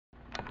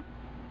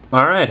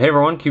Alright, hey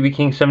everyone,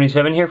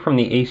 QBKing77 here from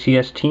the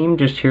ACS team,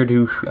 just here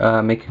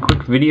to make a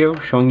quick video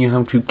showing you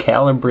how to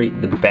calibrate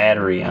the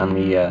battery on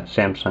the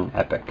Samsung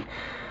Epic.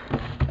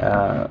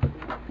 A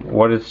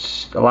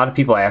lot of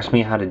people ask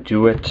me how to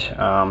do it.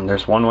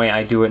 There's one way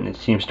I do it and it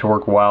seems to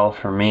work well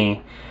for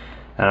me,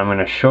 and I'm going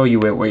to show you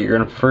it. What you're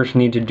going to first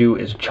need to do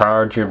is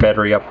charge your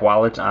battery up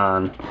while it's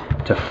on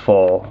to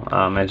full.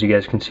 As you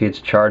guys can see, it's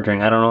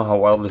charging. I don't know how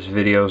well this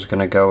video is going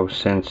to go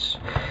since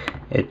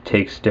it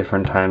takes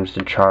different times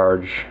to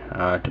charge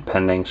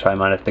depending, so I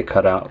might have to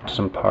cut out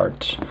some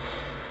parts.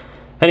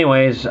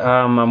 Anyways,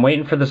 I'm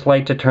waiting for this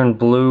light to turn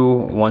blue.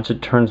 Once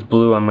it turns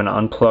blue, I'm going to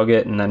unplug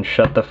it and then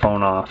shut the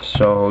phone off.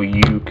 So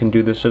you can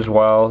do this as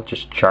well.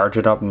 Just charge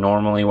it up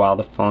normally while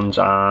the phone's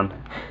on,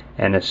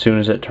 and as soon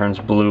as it turns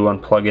blue,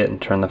 unplug it and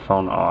turn the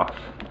phone off.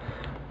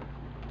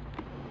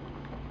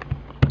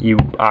 You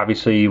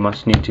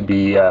must need to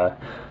be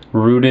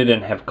rooted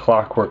and have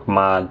Clockwork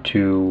mod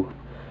to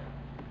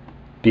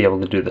be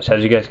able to do this.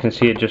 As you guys can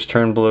see, it just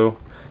turned blue,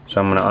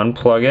 so I'm going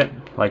to unplug it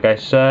like I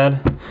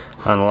said,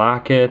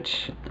 unlock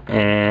it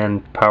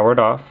and power it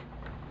off,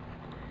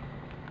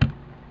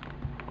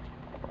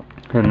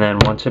 and then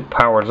once it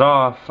powers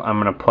off,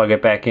 I'm going to plug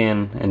it back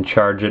in and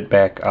charge it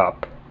back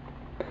up.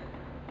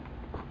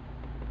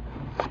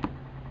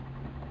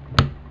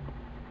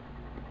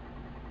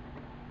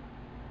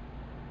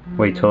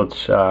 Wait till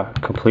it's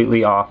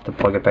completely off to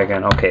plug it back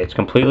in. Okay, it's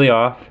completely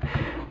off.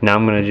 Now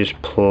I'm going to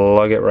just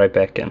plug it right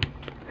back in.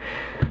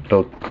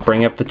 It'll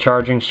bring up the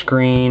charging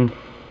screen,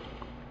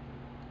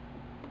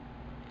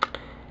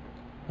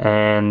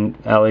 and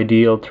LED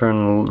will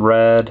turn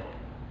red,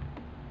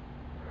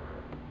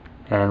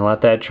 and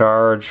let that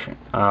charge.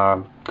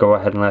 Go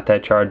ahead and let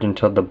that charge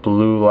until the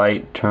blue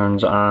light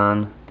turns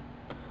on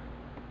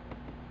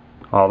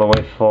all the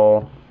way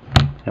full,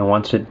 and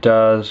once it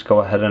does, go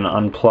ahead and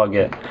unplug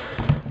it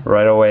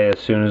right away as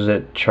soon as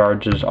it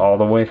charges all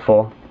the way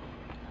full.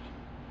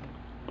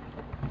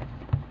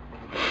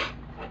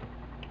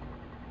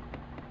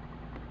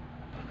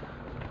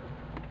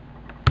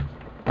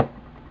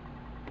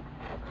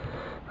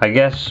 I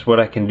guess what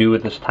I can do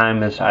at this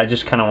time is I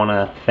just kind of want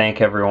to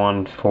thank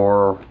everyone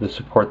for the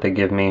support they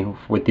give me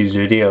with these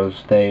videos.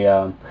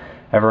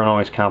 Everyone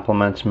always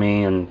compliments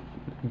me and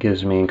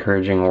gives me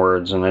encouraging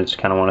words, and I just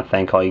kind of want to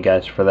thank all you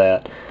guys for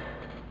that.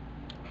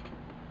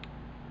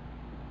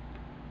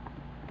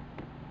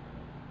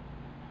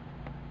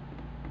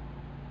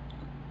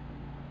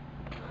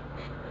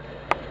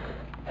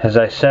 As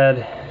I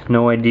said,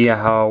 no idea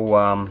how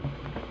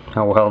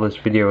well this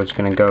video is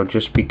going to go,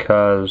 just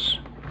because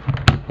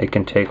it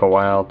can take a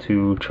while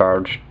to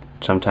charge.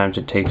 Sometimes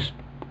it takes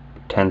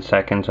 10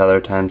 seconds,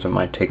 other times it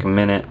might take a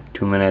minute,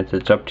 2 minutes.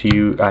 It's up to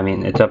you.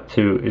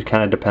 It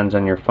kind of depends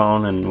on your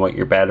phone and what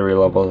your battery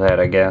level is at,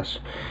 I guess.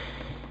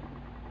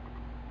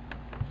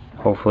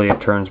 Hopefully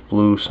it turns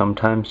blue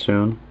sometime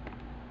soon.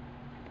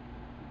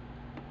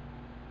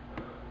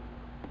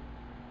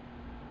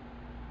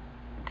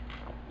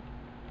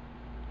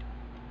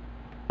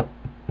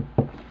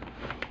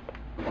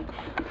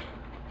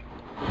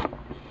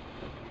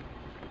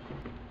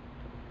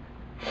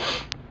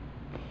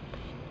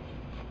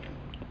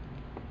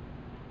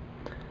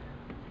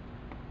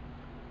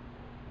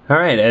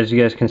 Alright, as you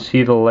guys can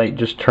see, the light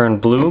just turned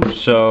blue,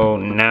 so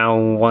now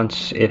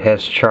once it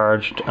has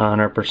charged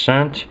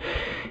 100%,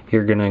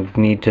 you're going to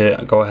need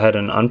to go ahead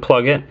and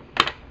unplug it,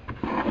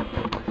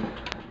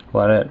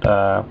 let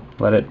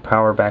it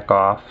power back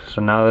off.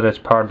 So now that it's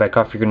powered back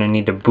off, you're going to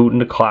need to boot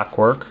into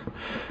Clockwork.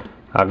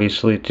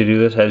 Obviously, to do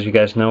this, as you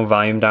guys know,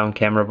 volume down,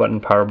 camera button,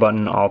 power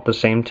button, all at the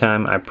same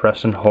time. I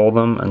press and hold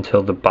them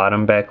until the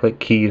bottom backlit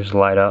keys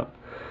light up.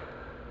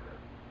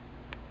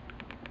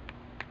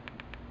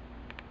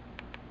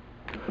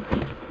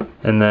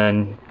 And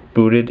then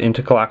booted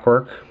into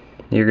Clockwork,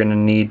 you're going to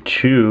need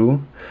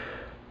to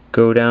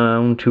go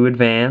down to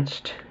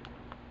Advanced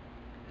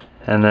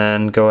and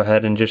then go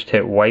ahead and just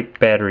hit Wipe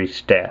Battery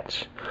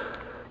Stats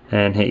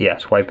and hit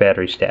yes, Wipe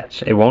Battery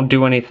Stats. It won't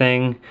do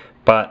anything,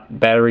 but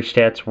battery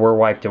stats were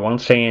wiped. It won't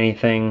say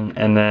anything,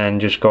 and then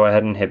just go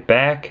ahead and hit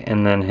back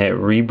and then hit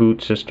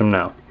Reboot System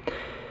Now.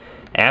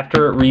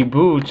 After it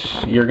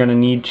reboots, you're going to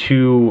need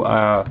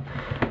to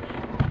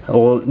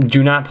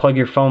do not plug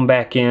your phone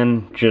back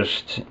in,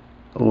 just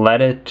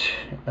let it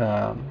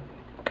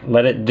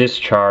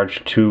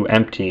discharge to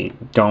empty.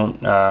 Don't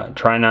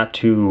try not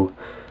to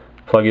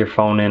plug your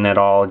phone in at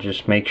all.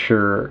 Just make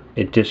sure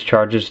it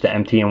discharges to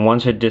empty, and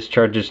once it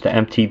discharges to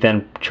empty,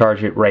 then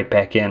charge it right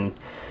back in.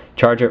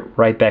 Charge it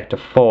right back to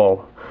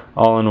full,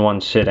 all in one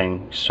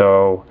sitting.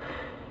 So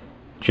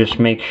just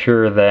make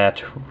sure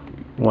that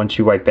once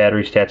you wipe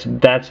battery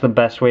stats, that's the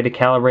best way to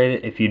calibrate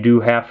it. If you do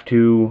have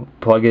to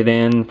plug it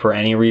in for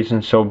any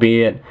reason, so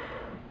be it.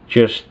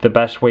 Just the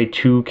best way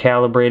to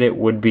calibrate it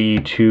would be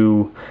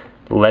to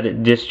let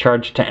it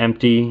discharge to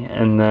empty,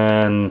 and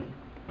then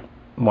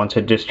once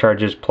it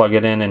discharges, plug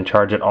it in and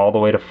charge it all the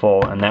way to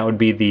full, and that would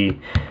be the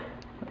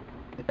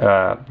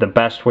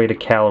best way to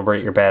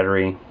calibrate your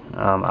battery.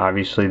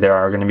 Obviously there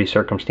are going to be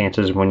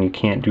circumstances when you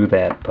can't do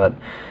that, but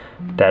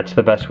that's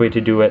the best way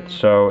to do it.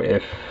 So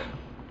if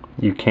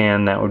you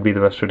can, that would be the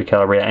best way to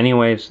calibrate.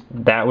 Anyways,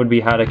 that would be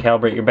how to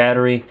calibrate your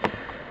battery.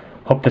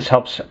 Hope this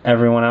helps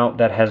everyone out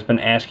that has been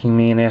asking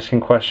me and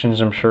asking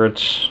questions. I'm sure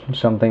it's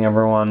something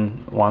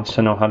everyone wants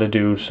to know how to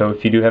do. So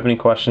if you do have any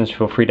questions,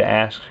 feel free to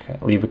ask.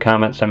 Leave a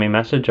comment, send me a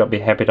message. I'll be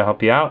happy to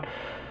help you out.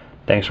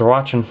 Thanks for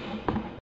watching.